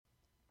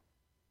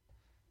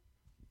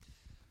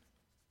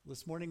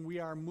This morning we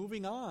are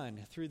moving on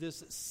through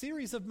this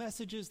series of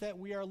messages that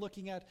we are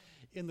looking at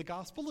in the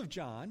Gospel of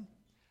John,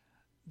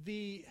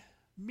 the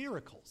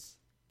miracles,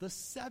 the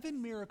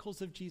 7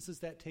 miracles of Jesus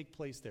that take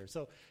place there.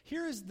 So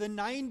here is the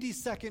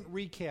 90-second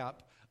recap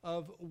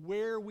of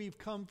where we've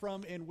come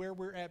from and where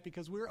we're at,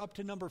 because we're up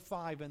to number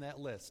 5 in that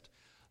list.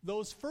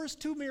 Those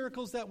first 2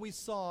 miracles that we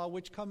saw,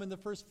 which come in the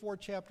first 4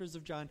 chapters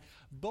of John,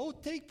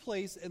 both take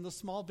place in the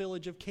small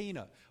village of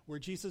Cana, where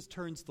Jesus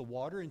turns the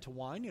water into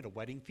wine at a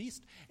wedding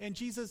feast, and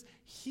Jesus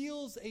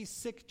heals a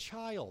sick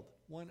child,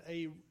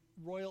 a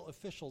royal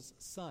official's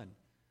son.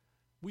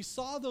 We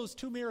saw those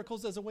 2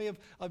 miracles as a way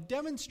of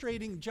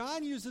demonstrating.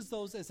 John uses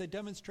those as a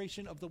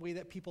demonstration of the way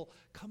that people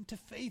come to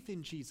faith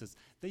in Jesus.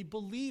 They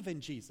believe in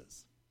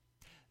Jesus.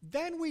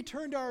 Then we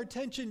turned our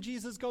attention,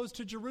 Jesus goes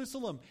to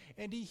Jerusalem,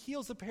 and he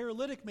heals a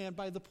paralytic man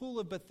by the pool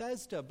of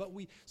Bethesda. But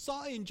we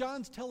saw in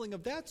John's telling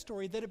of that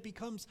story that it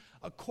becomes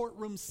a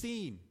courtroom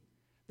scene,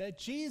 that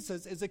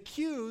Jesus is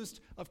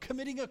accused of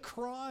committing a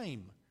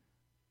crime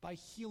by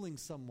healing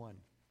someone,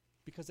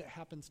 because it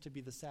happens to be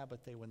the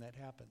Sabbath day when that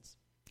happens.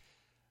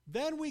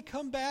 Then we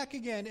come back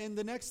again, and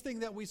the next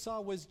thing that we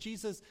saw was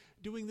Jesus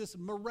doing this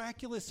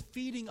miraculous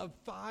feeding of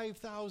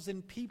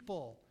 5,000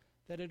 people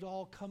that had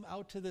all come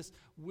out to this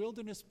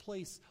wilderness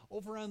place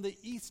over on the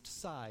east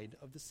side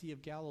of the Sea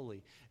of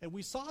Galilee. And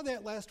we saw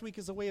that last week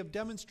as a way of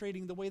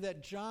demonstrating the way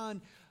that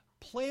John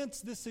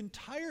plants this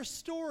entire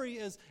story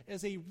as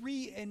a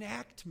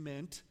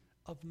reenactment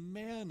of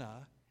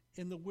manna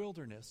in the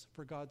wilderness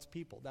for God's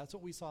people. That's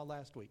what we saw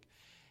last week.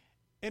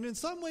 And in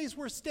some ways,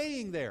 we're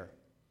staying there.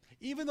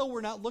 Even though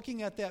we're not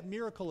looking at that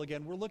miracle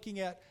again, we're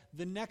looking at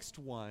the next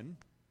one.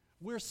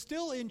 We're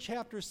still in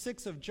chapter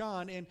 6 of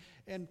John,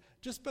 and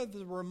just by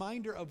the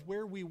reminder of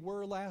where we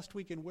were last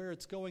week and where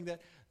it's going, that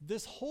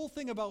this whole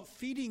thing about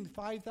feeding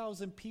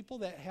 5,000 people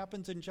that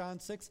happens in John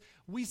 6,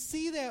 we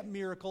see that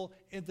miracle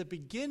in the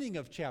beginning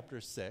of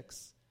chapter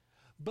 6,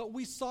 but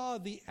we saw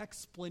the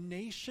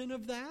explanation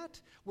of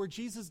that, where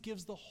Jesus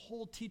gives the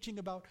whole teaching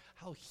about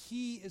how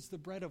he is the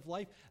bread of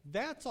life.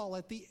 That's all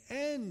at the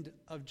end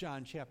of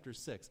John chapter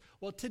 6.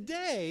 Well,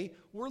 today,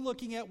 we're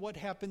looking at what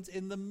happens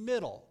in the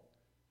middle.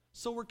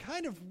 So we're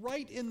kind of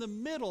right in the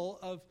middle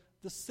of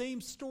the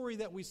same story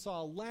that we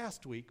saw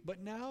last week,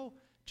 but now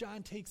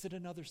John takes it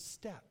another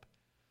step.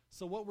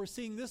 So what we're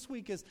seeing this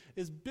week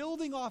is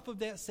building off of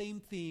that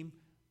same theme,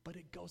 but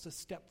it goes a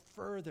step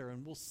further,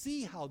 and we'll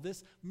see how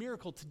this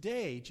miracle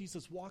today,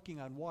 Jesus walking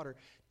on water,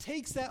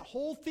 takes that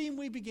whole theme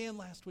we began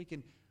last week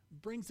and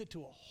brings it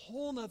to a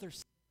whole nother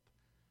step,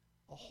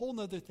 a whole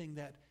nother thing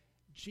that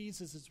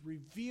Jesus is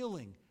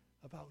revealing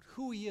about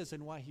who he is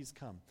and why he's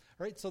come.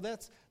 All right, so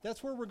that's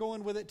where we're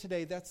going with it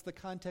today. That's the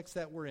context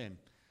that we're in.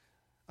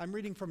 I'm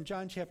reading from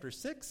John chapter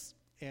 6,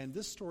 and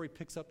this story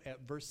picks up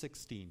at verse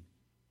 16.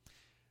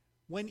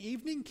 When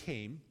evening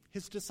came,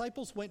 his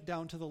disciples went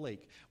down to the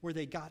lake, where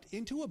they got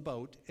into a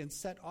boat and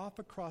set off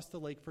across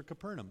the lake for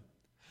Capernaum.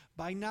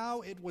 By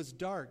now it was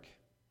dark,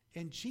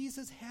 and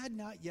Jesus had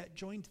not yet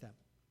joined them.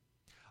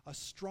 A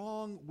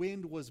strong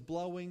wind was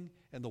blowing,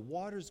 and the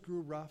waters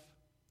grew rough.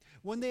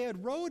 When they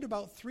had rowed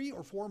about 3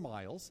 or 4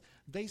 miles,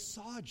 they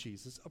saw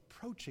Jesus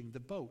approaching the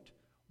boat,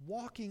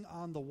 walking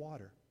on the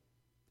water,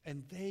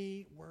 and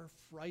they were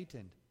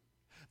frightened.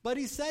 But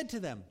he said to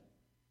them,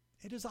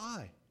 "It is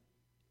I.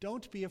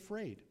 Don't be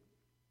afraid."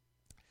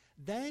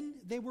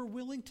 Then they were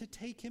willing to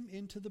take him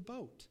into the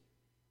boat,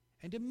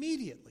 and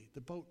immediately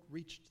the boat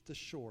reached the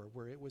shore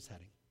where it was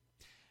heading.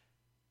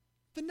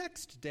 The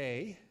next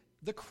day,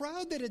 the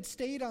crowd that had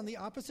stayed on the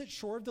opposite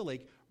shore of the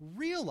lake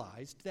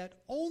realized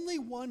that only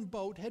one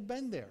boat had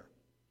been there,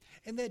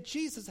 and that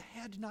Jesus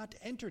had not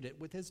entered it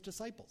with his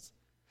disciples,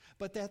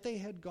 but that they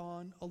had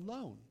gone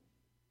alone.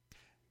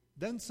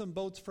 Then some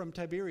boats from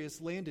Tiberias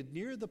landed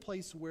near the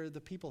place where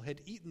the people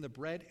had eaten the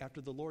bread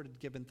after the Lord had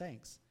given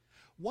thanks.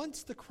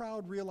 Once the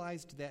crowd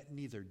realized that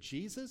neither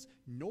Jesus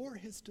nor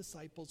his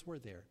disciples were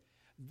there,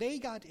 they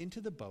got into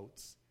the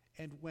boats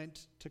and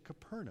went to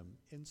Capernaum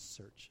in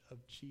search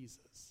of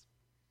Jesus.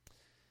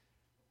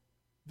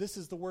 This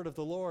is the word of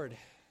the Lord.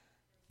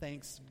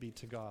 Thanks be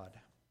to God.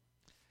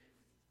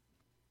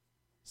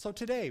 So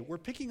today, we're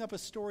picking up a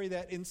story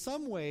that in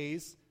some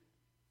ways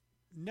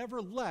never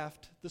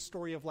left the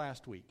story of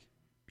last week.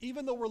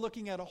 Even though we're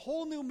looking at a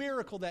whole new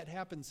miracle that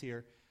happens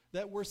here,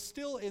 that we're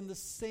still in the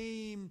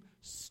same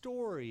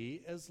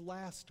story as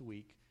last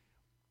week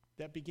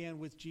that began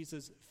with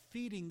Jesus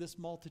feeding this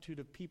multitude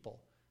of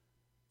people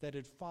that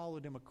had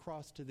followed him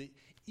across to the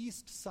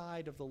east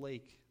side of the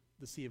lake,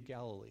 the Sea of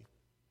Galilee.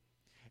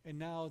 And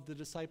now the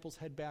disciples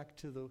head back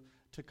to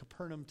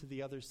Capernaum, to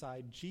the other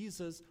side.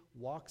 Jesus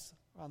walks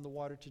on the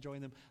water to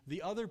join them.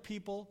 The other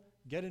people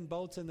get in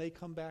boats and they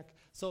come back.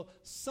 So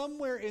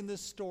somewhere in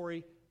this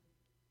story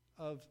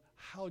of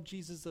how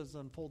Jesus is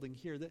unfolding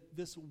here, that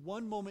this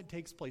one moment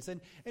takes place. And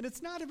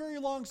it's not a very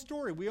long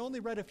story. We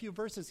only read a few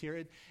verses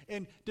here.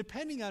 And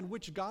depending on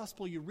which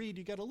gospel you read,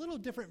 you get a little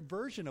different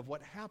version of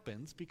what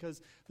happens, because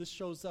this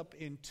shows up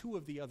in 2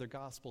 of the other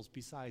gospels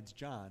besides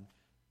John,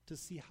 to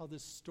see how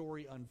this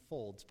story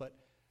unfolds. But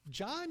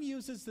John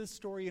uses this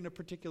story in a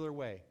particular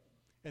way.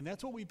 And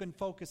that's what we've been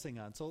focusing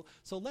on. So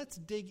let's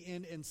dig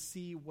in and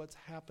see what's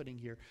happening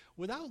here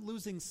without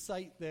losing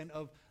sight then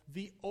of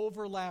the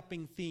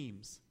overlapping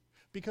themes.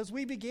 Because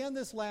we began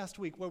this last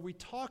week where we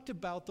talked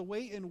about the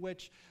way in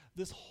which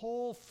this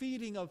whole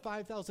feeding of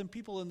 5,000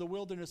 people in the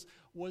wilderness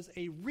was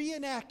a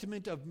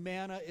reenactment of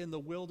manna in the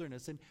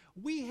wilderness. And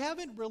we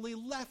haven't really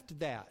left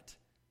that.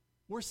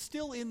 We're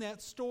still in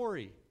that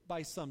story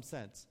by some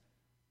sense.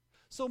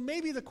 So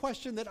maybe the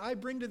question that I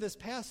bring to this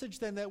passage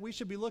then that we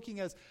should be looking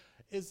at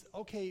is,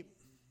 okay,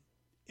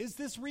 is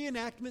this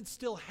reenactment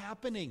still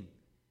happening?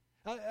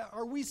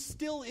 Are we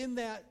still in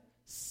that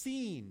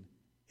scene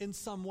in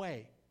some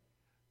way?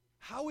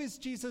 How is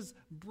Jesus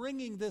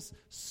bringing this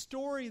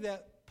story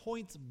that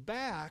points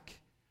back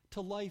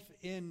to life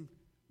in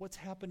what's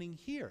happening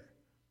here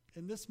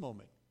in this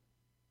moment?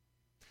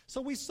 So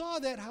we saw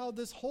that how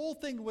this whole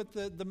thing with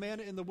the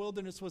manna in the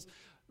wilderness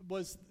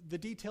was the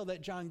detail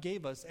that John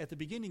gave us at the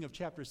beginning of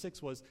chapter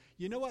 6 was,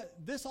 you know what?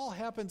 This all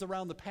happens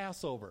around the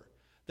Passover.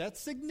 That's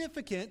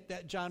significant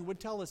that John would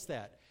tell us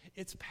that.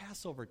 It's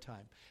Passover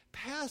time.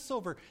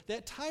 Passover,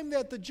 that time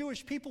that the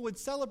Jewish people would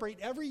celebrate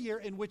every year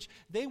in which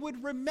they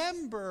would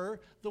remember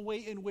the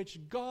way in which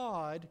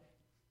God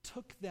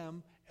took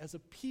them as a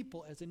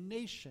people, as a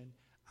nation,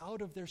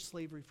 out of their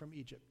slavery from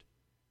Egypt.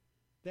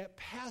 That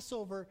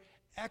Passover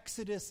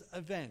Exodus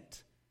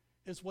event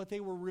is what they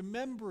were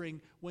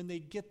remembering when they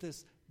get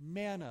this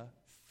manna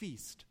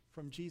feast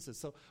from Jesus.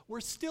 So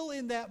we're still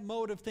in that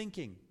mode of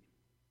thinking.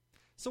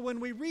 So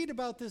when we read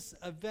about this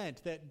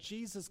event that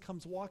Jesus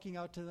comes walking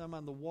out to them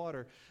on the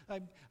water,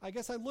 I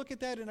guess I look at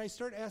that and I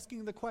start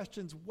asking the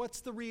questions,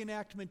 what's the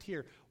reenactment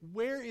here?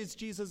 Where is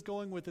Jesus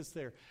going with us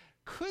there?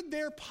 Could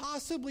there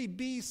possibly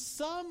be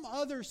some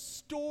other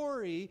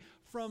story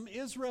from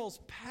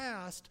Israel's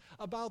past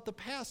about the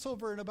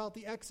Passover and about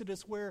the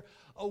Exodus where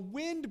a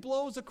wind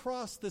blows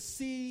across the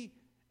sea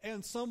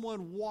and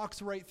someone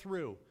walks right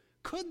through?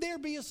 Could there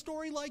be a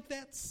story like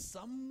that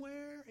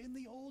somewhere in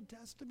the Old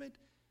Testament?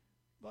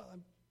 Well,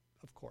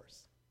 of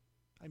course,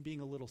 I'm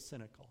being a little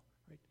cynical,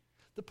 right?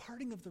 The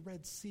parting of the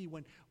Red Sea,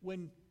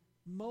 when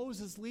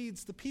Moses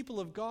leads the people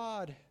of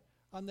God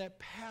on that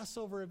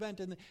Passover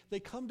event, and they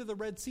come to the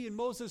Red Sea, and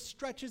Moses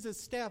stretches his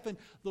staff, and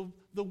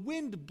the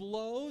wind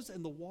blows,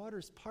 and the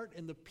waters part,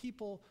 and the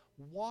people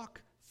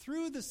walk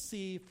through the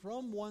sea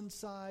from one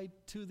side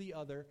to the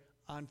other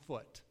on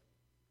foot.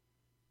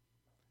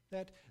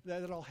 That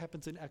all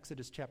happens in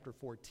Exodus chapter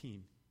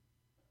 14.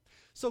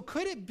 So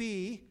could it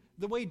be,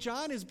 the way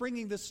John is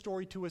bringing this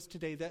story to us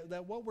today,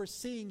 that what we're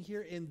seeing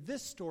here in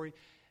this story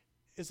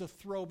is a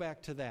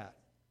throwback to that?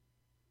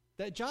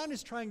 That John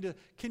is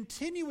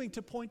continuing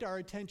to point our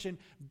attention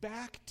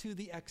back to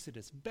the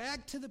Exodus,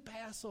 back to the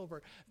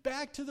Passover,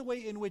 back to the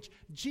way in which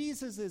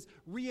Jesus is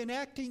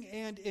reenacting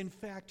and, in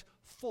fact,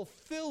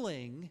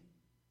 fulfilling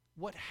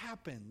what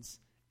happens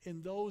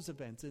in those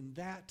events, in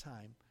that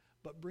time,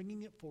 but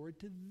bringing it forward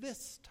to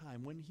this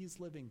time when he's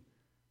living,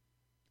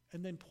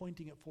 and then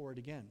pointing it forward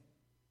again.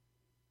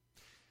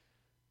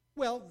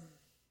 Well,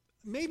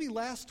 maybe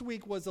last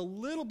week was a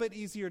little bit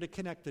easier to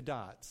connect the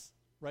dots,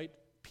 right?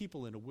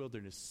 People in a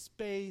wilderness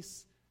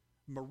space,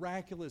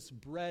 miraculous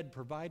bread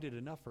provided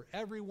enough for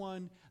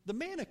everyone. The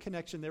manna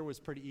connection there was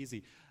pretty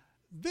easy.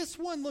 This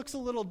one looks a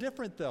little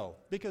different, though,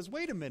 because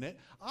wait a minute.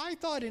 I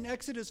thought in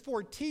Exodus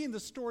 14 the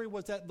story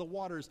was that the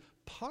waters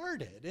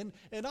parted,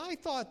 and I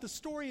thought the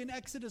story in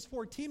Exodus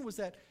 14 was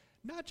that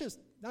not just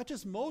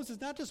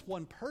Moses, not just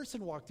one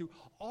person walked through,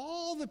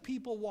 all the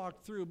people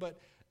walked through,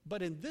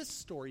 but in this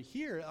story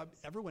here,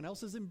 everyone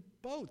else is in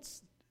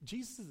boats.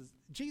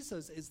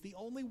 Jesus is the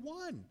only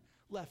one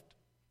left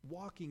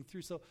walking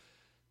through. So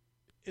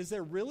is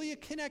there really a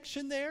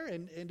connection there?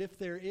 And if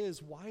there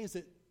is, why is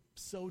it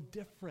so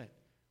different?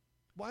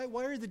 Why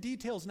are the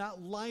details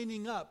not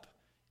lining up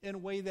in a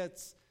way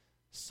that's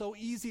so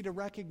easy to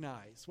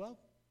recognize? Well,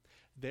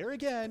 there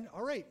again,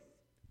 all right,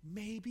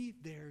 maybe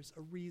there's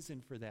a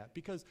reason for that.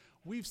 Because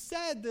we've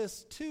said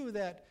this too,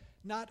 that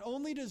not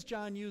only does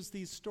John use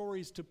these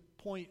stories to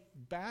point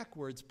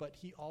backwards, but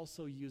he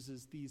also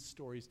uses these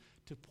stories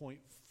to point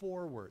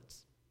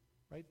forwards,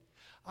 right?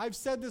 I've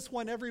said this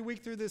one every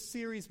week through this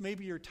series.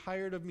 Maybe you're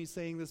tired of me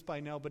saying this by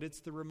now, but it's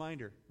the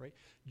reminder, right?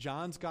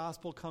 John's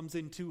gospel comes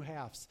in two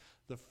halves.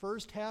 The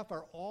first half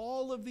are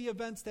all of the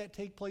events that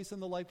take place in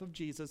the life of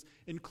Jesus,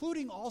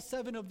 including all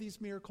 7 of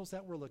these miracles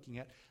that we're looking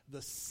at.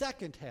 The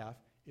second half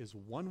is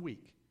 1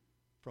 week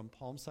from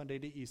Palm Sunday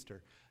to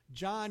Easter.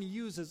 John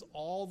uses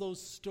all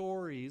those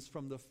stories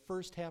from the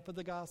first half of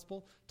the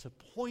gospel to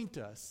point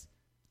us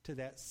to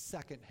that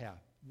second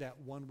half, that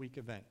 1 week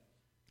event.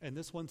 And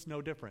this one's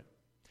no different.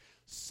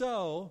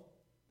 So,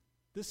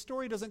 this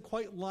story doesn't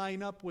quite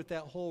line up with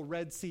that whole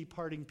Red Sea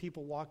parting,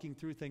 people walking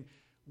through thing.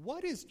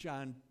 What is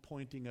John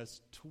pointing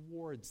us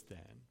towards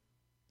then?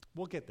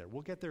 We'll get there.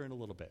 We'll get there in a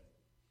little bit.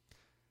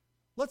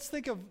 Let's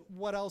think of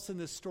what else in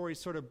this story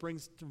sort of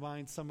brings to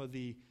mind some of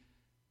the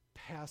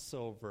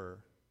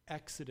Passover,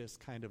 Exodus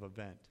kind of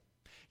event.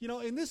 You know,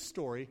 in this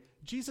story,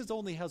 Jesus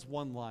only has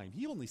one line.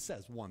 He only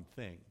says one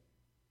thing.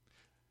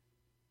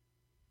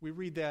 We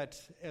read that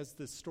as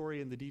the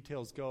story and the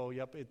details go.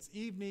 Yep, it's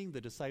evening. The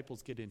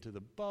disciples get into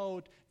the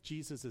boat.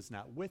 Jesus is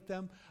not with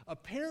them.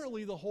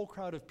 Apparently, the whole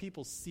crowd of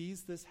people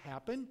sees this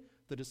happen.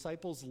 The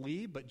disciples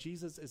leave, but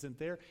Jesus isn't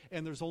there.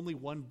 And there's only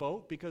one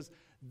boat because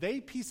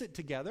they piece it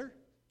together.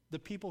 The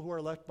people who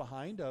are left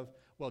behind of,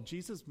 well,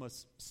 Jesus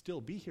must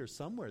still be here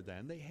somewhere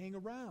then. They hang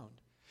around.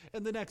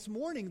 And the next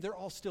morning, they're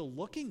all still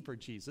looking for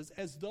Jesus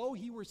as though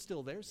he were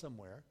still there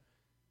somewhere,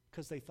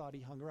 because they thought he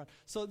hung around.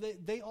 So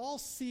they all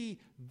see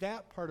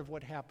that part of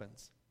what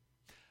happens.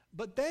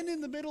 But then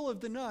in the middle of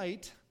the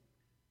night,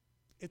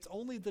 it's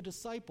only the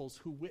disciples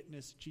who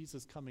witness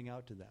Jesus coming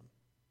out to them.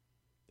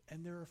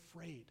 And they're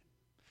afraid.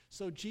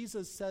 So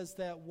Jesus says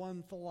that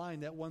one line,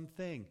 that one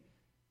thing.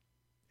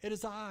 It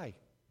is I.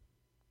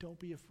 Don't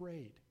be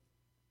afraid.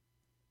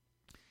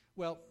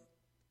 Well,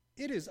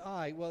 it is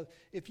I. Well,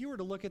 if you were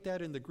to look at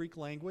that in the Greek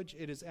language,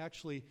 it is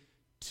actually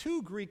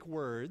two Greek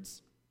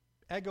words,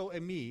 ego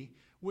and me,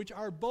 which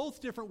are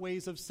both different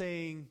ways of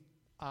saying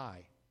I.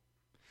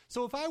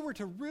 So if I were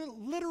to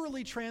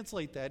literally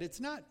translate that, it's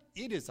not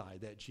it is I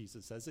that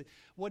Jesus says.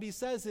 What he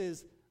says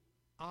is,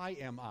 I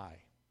am I.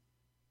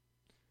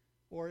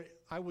 Or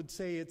I would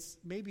say it's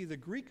maybe the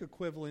Greek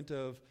equivalent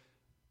of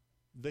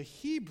the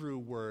Hebrew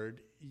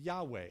word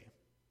Yahweh,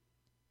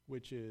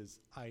 which is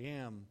I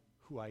am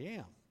who I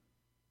am.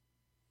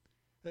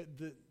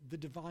 The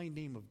divine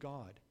name of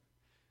God.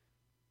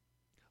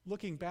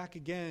 Looking back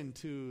again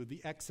to the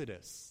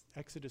Exodus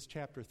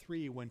chapter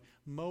 3, when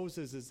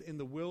Moses is in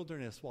the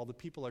wilderness while the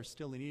people are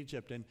still in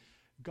Egypt, and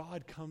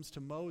God comes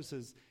to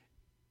Moses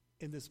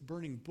in this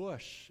burning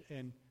bush,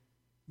 and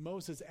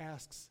Moses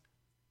asks,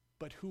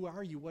 but who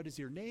are you? What is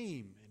your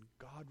name? And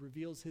God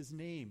reveals his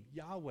name,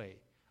 Yahweh.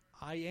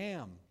 I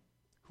am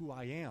who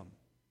I am.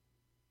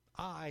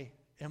 I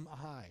am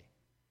I.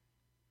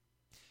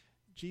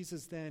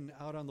 Jesus then,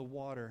 out on the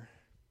water,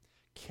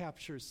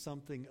 captures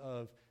something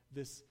of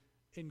this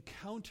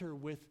encounter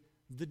with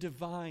the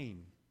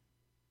divine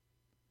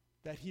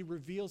that he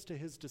reveals to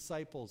his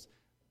disciples.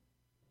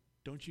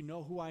 Don't you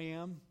know who I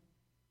am?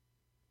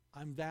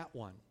 I'm that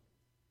one.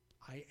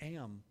 I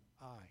am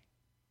I,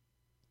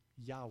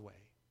 Yahweh.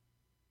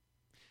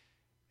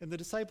 And the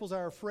disciples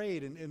are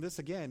afraid, and this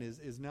again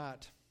is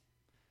not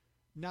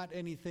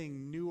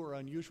anything new or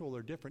unusual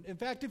or different. In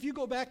fact, if you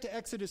go back to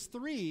Exodus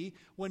 3,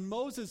 when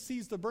Moses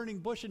sees the burning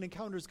bush and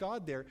encounters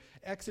God there,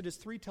 Exodus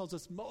 3 tells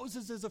us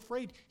Moses is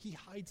afraid. He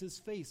hides his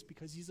face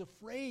because he's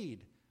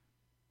afraid.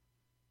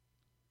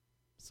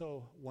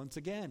 So, once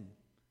again,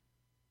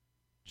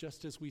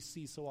 just as we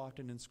see so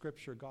often in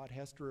Scripture, God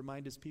has to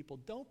remind his people,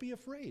 don't be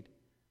afraid.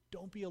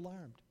 Don't be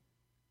alarmed.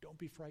 Don't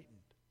be frightened.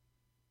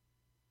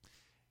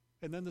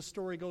 And then the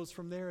story goes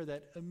from there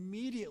that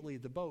immediately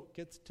the boat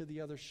gets to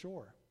the other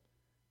shore.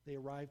 They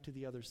arrive to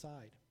the other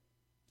side.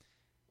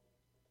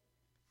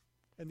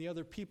 And the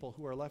other people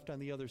who are left on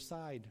the other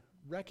side,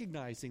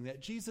 recognizing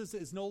that Jesus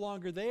is no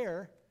longer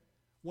there,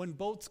 when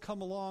boats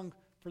come along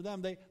for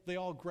them, they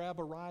all grab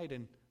a ride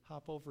and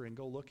hop over and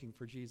go looking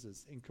for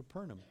Jesus in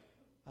Capernaum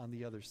on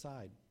the other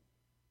side.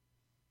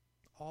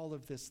 All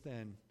of this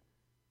then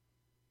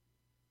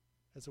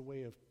as a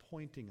way of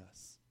pointing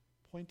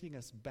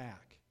us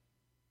back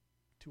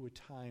to a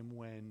time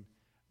when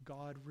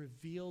God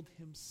revealed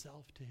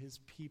himself to his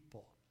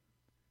people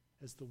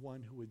as the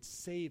one who would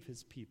save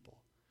his people,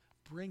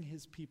 bring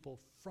his people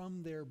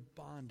from their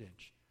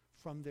bondage,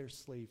 from their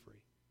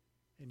slavery,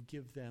 and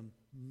give them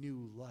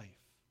new life.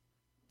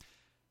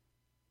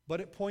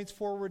 But it points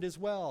forward as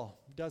well,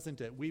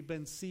 doesn't it? We've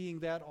been seeing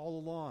that all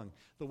along,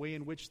 the way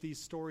in which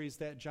these stories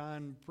that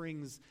John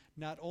brings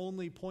not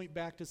only point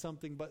back to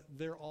something, but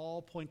they're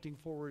all pointing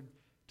forward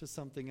to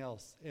something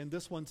else. And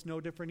this one's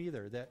no different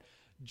either, that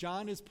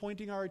John is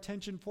pointing our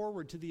attention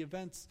forward to the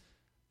events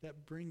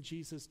that bring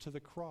Jesus to the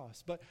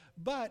cross.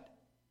 But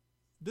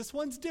this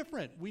one's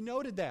different. We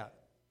noted that.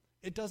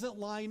 It doesn't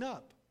line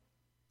up.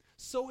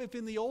 So if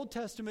in the Old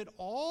Testament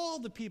all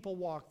the people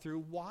walk through,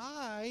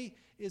 why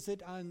is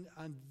it on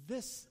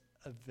this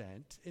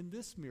event, in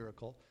this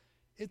miracle,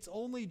 it's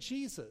only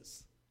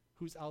Jesus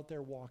who's out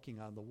there walking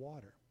on the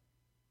water?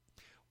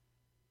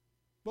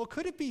 Well,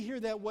 could it be here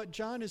that what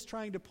John is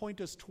trying to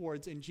point us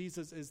towards in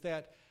Jesus is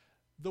that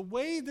the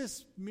way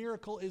this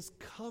miracle is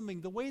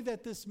coming, the way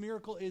that this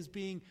miracle is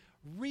being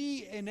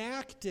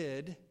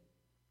reenacted,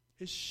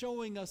 is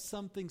showing us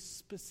something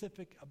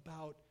specific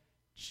about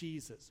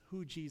Jesus,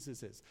 who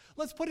Jesus is.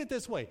 Let's put it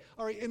this way.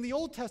 All right, in the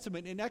Old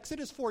Testament, in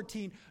Exodus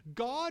 14,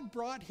 God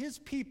brought his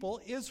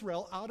people,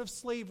 Israel, out of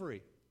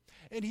slavery.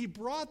 And he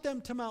brought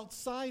them to Mount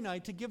Sinai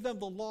to give them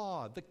the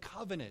law, the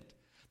covenant.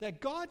 That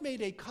God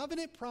made a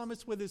covenant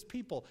promise with his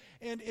people.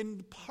 And in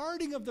the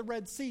parting of the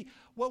Red Sea,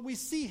 what we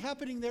see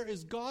happening there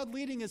is God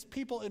leading his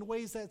people in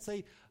ways that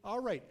say,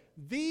 all right,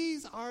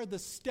 these are the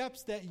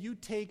steps that you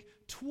take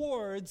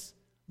towards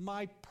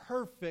my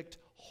perfect,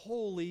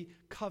 holy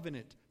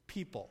covenant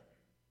people.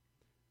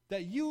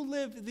 That you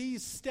live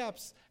these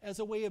steps as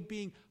a way of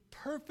being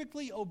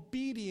perfectly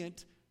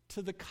obedient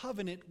to the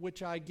covenant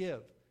which I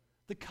give.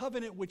 The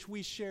covenant which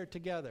we share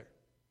together.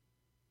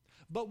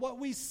 But what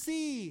we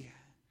see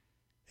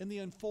in the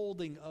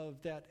unfolding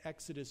of that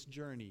Exodus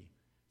journey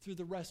through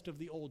the rest of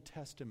the Old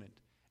Testament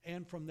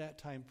and from that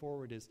time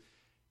forward is,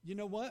 you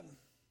know what?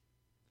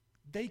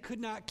 They could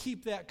not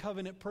keep that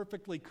covenant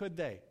perfectly, could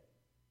they?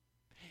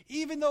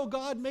 Even though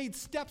God made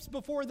steps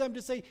before them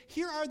to say,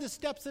 here are the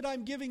steps that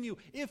I'm giving you.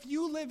 If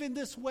you live in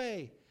this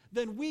way,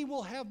 then we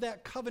will have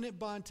that covenant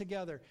bond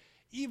together.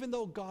 Even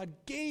though God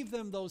gave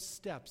them those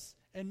steps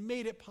and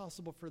made it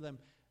possible for them,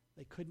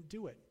 they couldn't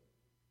do it.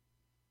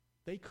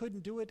 They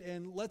couldn't do it,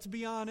 and let's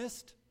be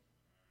honest,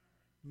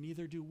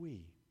 neither do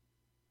we.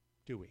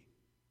 Do we?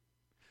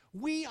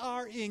 We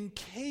are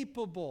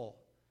incapable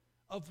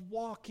of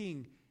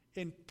walking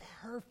in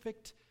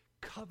perfect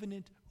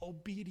covenant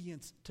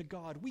obedience to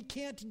God. We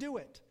can't do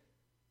it.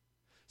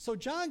 So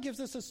John gives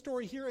us a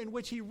story here in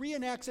which he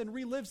reenacts and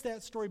relives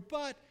that story,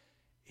 but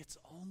it's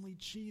only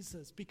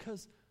Jesus,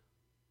 because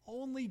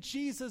only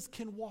Jesus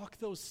can walk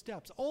those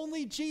steps.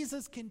 Only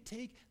Jesus can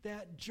take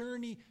that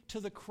journey to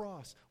the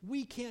cross.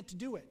 We can't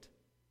do it.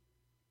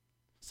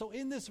 So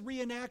in this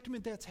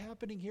reenactment that's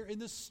happening here, in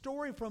this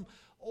story from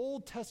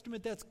Old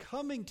Testament that's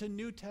coming to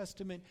New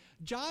Testament,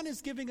 John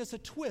is giving us a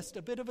twist,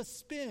 a bit of a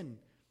spin.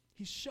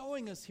 He's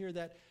showing us here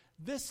that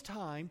this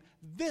time,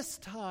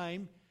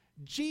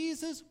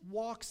 Jesus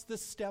walks the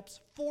steps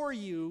for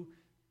you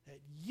that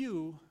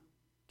you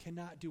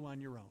cannot do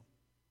on your own,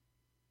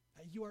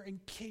 that you are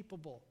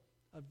incapable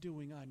of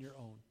doing on your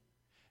own.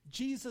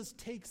 Jesus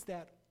takes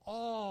that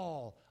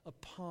all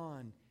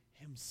upon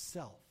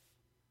himself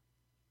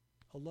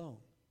alone.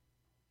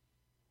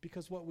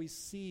 Because what we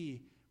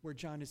see where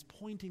John is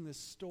pointing this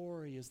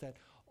story is that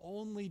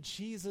only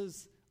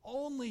Jesus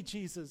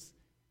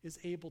is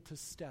able to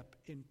step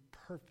in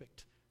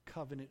perfect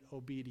covenant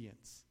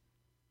obedience.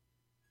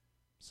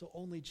 So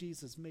only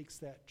Jesus makes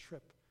that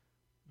trip,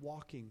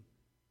 walking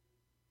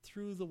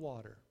through the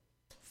water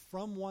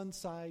from one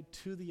side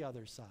to the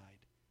other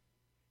side,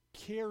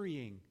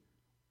 carrying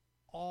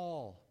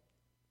all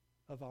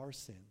of our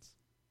sins,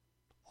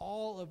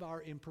 all of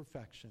our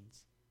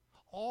imperfections,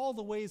 all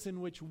the ways in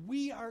which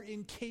we are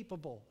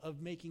incapable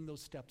of making those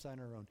steps on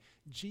our own.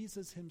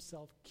 Jesus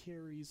himself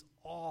carries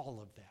all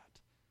of that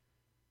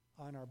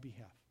on our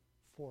behalf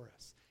for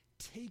us,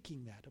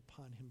 taking that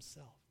upon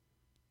himself.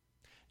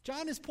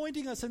 John is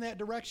pointing us in that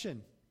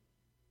direction.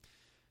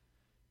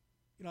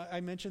 You know,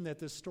 I mentioned that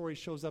this story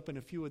shows up in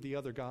a few of the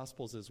other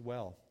Gospels as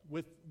well,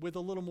 with a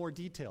little more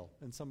detail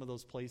in some of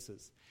those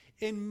places.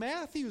 In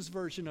Matthew's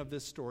version of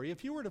this story,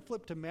 if you were to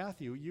flip to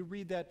Matthew, you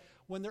read that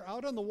when they're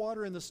out on the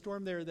water in the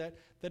storm there, that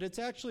it's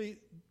actually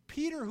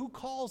Peter who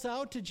calls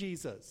out to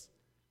Jesus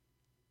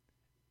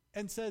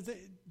and says,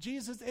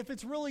 Jesus, if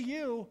it's really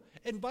you,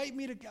 invite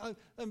me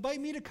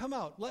to come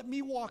out. Let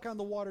me walk on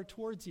the water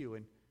towards you.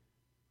 And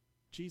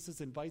Jesus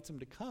invites him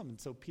to come. And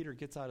so Peter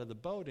gets out of the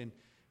boat, and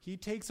he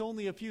takes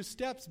only a few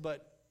steps,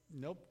 but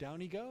nope,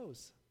 down he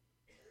goes.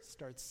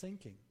 Starts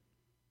sinking.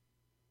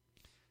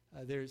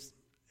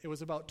 It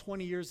was about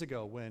 20 years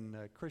ago when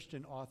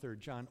Christian author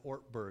John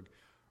Ortberg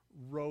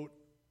wrote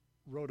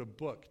a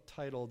book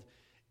titled,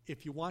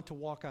 If You Want to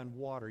Walk on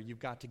Water, You've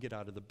Got to Get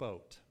Out of the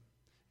Boat.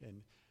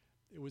 And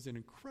it was an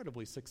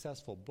incredibly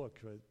successful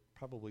book.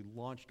 Probably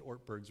launched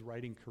Ortberg's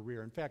writing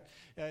career. In fact,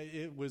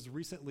 it was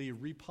recently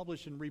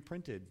republished and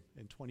reprinted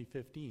in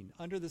 2015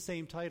 under the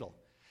same title.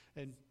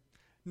 And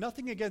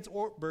nothing against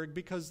Ortberg,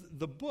 because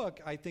the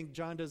book, I think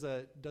John does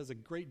a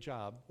great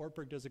job.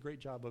 Ortberg does a great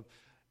job of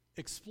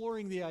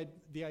exploring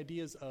the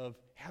ideas of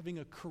having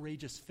a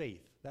courageous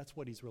faith. That's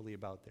what he's really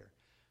about there.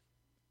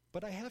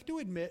 But I have to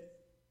admit,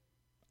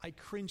 I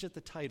cringe at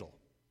the title.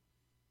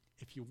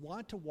 If you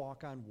want to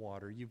walk on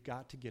water, you've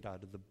got to get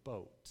out of the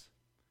boat.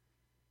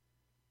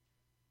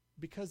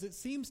 Because it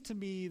seems to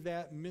me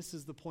that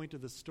misses the point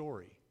of the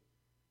story.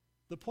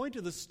 The point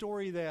of the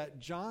story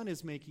that John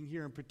is making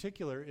here in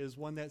particular is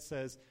one that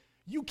says,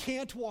 you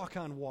can't walk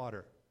on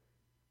water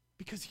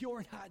because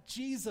you're not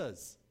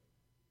Jesus.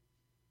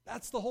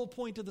 That's the whole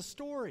point of the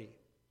story.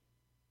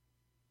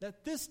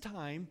 That this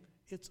time,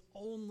 it's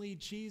only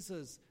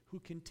Jesus who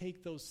can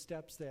take those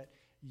steps that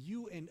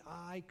you and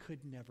I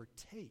could never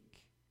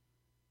take.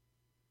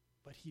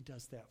 But he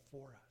does that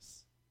for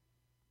us.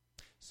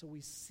 So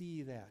we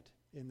see that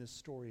in this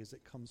story as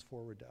it comes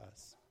forward to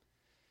us.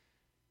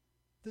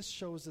 This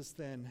shows us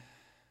then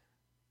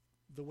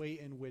the way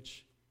in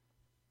which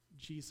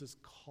Jesus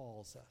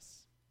calls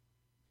us.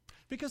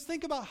 Because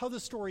think about how the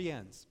story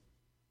ends.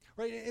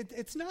 Right?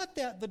 It's not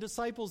that the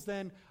disciples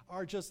then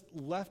are just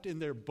left in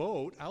their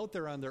boat out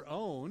there on their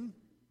own.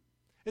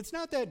 It's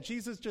not that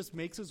Jesus just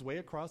makes his way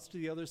across to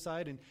the other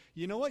side and,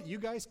 you know what, you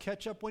guys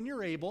catch up when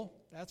you're able.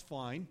 That's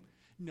fine.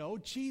 No,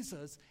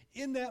 Jesus,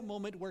 in that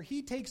moment where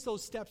he takes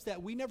those steps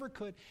that we never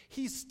could,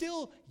 he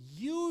still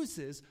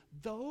uses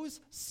those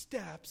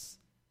steps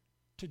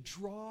to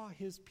draw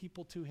his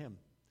people to him.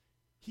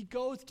 He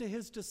goes to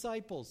his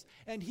disciples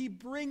and he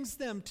brings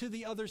them to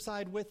the other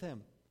side with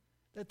him,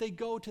 that they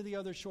go to the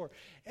other shore.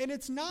 And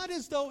it's not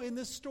as though in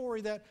this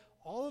story that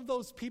all of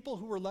those people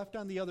who were left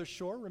on the other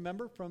shore,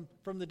 remember from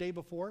the day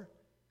before,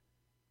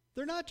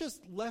 They're not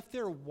just left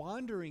there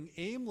wandering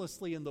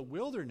aimlessly in the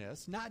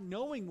wilderness, not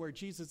knowing where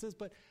Jesus is,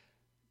 but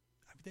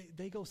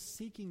they go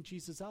seeking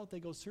Jesus out. They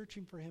go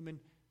searching for him,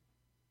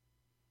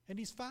 and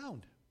he's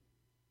found.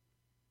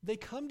 They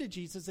come to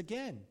Jesus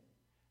again.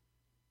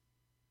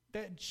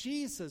 That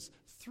Jesus,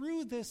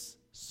 through this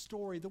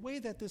story, the way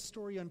that this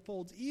story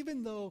unfolds,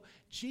 even though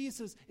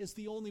Jesus is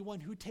the only one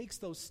who takes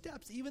those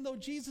steps, even though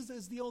Jesus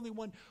is the only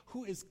one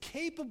who is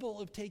capable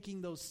of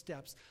taking those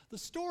steps, the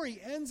story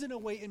ends in a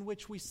way in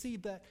which we see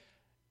that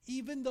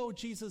even though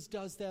Jesus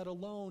does that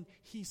alone,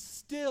 he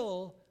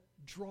still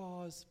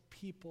draws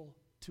people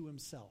to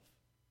himself,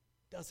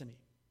 doesn't he?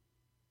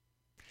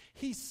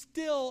 He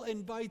still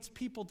invites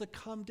people to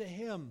come to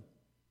him,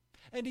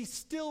 and he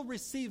still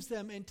receives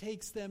them and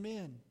takes them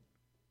in.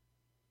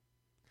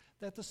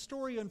 That the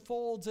story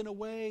unfolds in a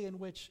way in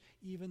which,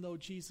 even though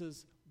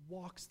Jesus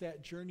walks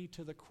that journey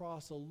to the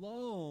cross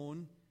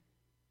alone,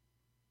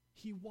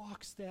 he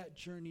walks that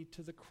journey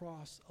to the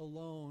cross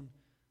alone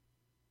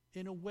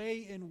in a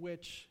way in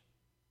which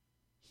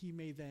he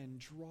may then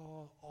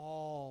draw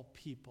all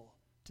people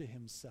to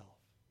himself.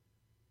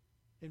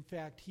 In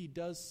fact, he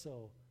does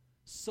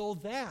so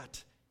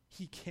that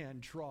he can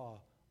draw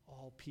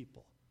all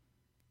people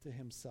to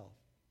himself.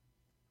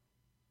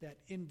 That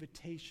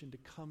invitation to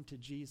come to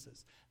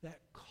Jesus,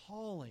 that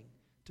calling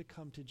to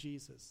come to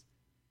Jesus,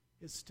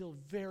 is still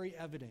very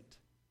evident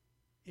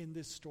in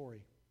this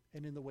story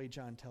and in the way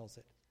John tells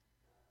it.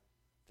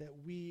 That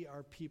we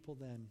are people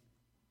then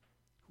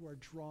who are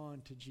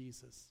drawn to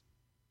Jesus.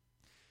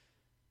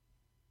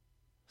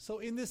 So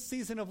in this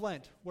season of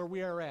Lent, where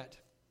we are at,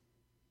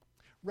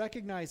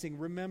 recognizing,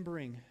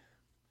 remembering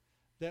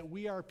that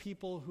we are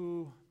people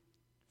who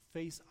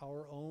face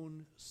our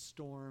own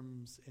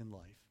storms in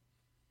life.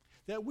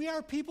 That we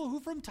are people who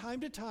from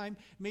time to time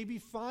maybe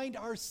find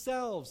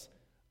ourselves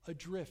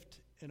adrift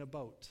in a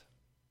boat,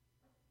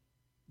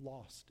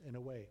 lost in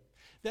a way.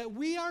 That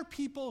we are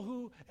people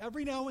who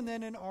every now and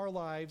then in our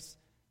lives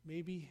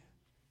maybe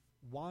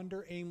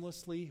wander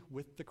aimlessly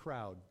with the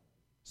crowd,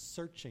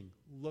 searching,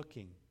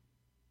 looking,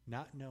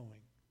 not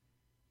knowing.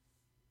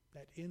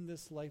 That in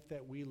this life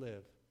that we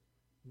live,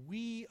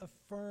 we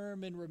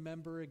affirm and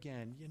remember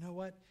again, you know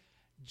what?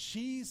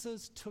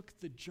 Jesus took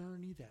the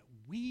journey that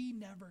we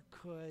never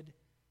could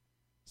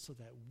so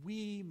that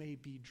we may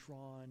be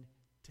drawn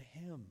to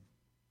him.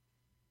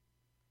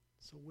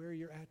 So where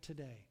you're at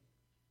today,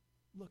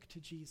 look to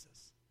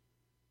Jesus.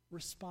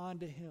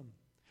 Respond to him.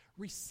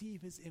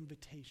 Receive his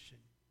invitation.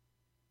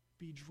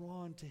 Be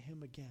drawn to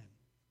him again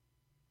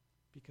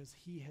because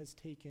he has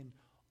taken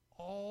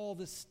all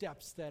the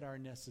steps that are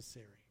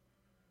necessary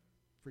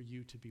for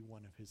you to be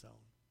one of his own.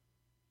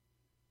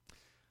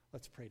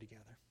 Let's pray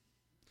together.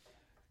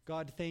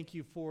 God, thank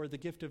you for the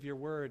gift of your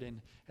word,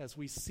 and as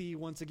we see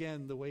once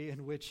again the way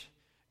in which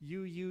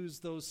you use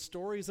those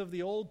stories of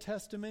the Old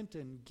Testament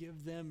and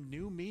give them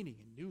new meaning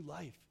and new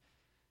life.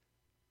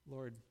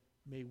 Lord,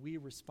 may we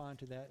respond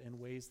to that in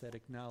ways that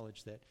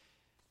acknowledge that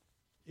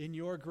in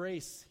your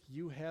grace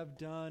you have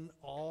done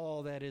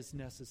all that is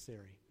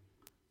necessary,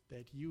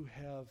 that you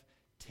have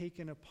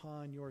taken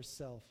upon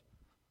yourself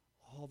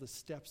all the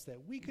steps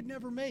that we could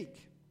never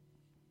make,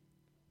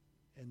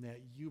 and that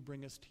you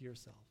bring us to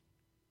yourself.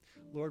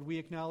 Lord, we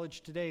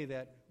acknowledge today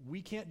that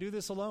we can't do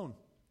this alone,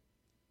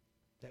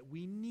 that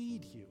we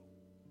need you.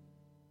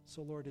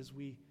 So, Lord, as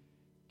we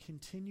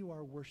continue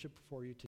our worship before you today,